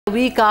A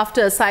week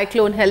after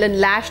Cyclone Helen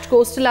lashed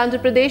coastal Andhra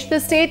Pradesh, the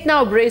state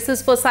now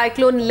braces for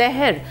Cyclone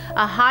Lehar.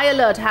 A high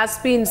alert has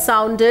been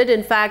sounded.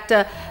 In fact,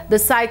 the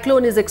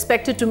cyclone is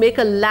expected to make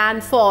a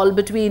landfall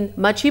between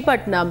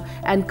Machilipatnam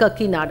and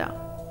Kakinada.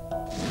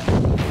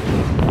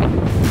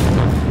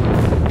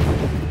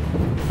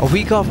 A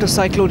week after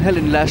Cyclone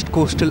Helen lashed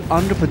coastal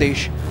Andhra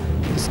Pradesh,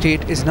 the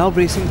state is now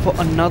bracing for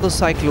another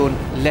cyclone,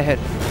 Lehar.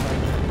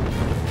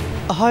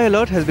 A high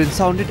alert has been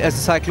sounded as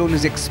the cyclone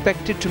is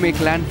expected to make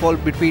landfall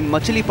between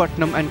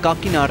Machilipatnam and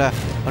Kakinada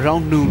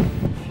around noon.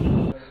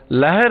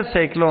 Lehar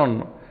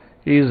cyclone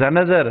is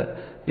another,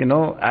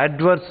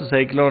 adverse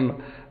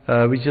cyclone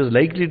which is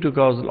likely to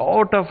cause a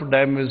lot of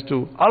damage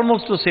to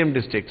almost the same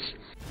districts.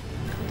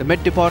 The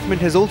Met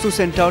Department has also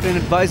sent out an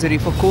advisory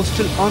for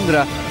coastal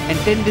Andhra and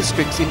 10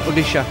 districts in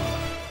Odisha.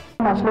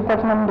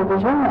 Machilipatnam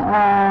division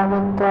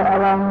with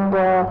around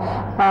the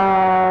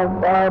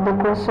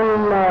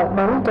coastal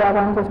belt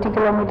around 50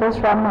 kilometers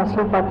from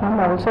Machilipatnam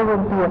also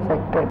would be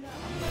affected.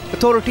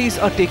 Authorities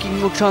are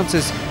taking no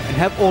chances and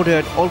have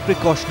ordered all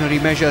precautionary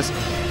measures.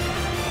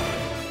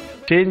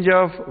 Change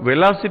of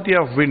velocity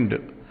of wind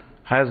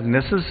has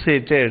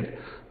necessitated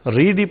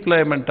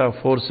redeployment of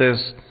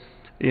forces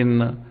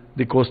in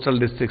the coastal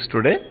districts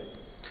today.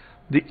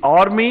 The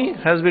army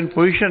has been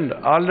positioned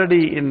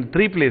already in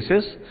 3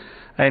 places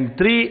and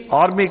 3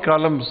 army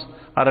columns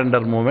are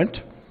under movement.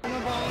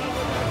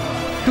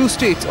 2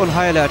 states on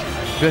high alert,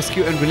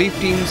 rescue and relief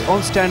teams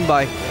on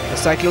standby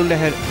as Cyclone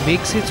Lehar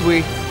makes its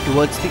way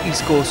towards the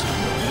east coast.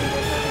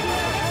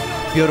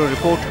 Bureau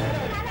Report,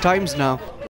 Times Now.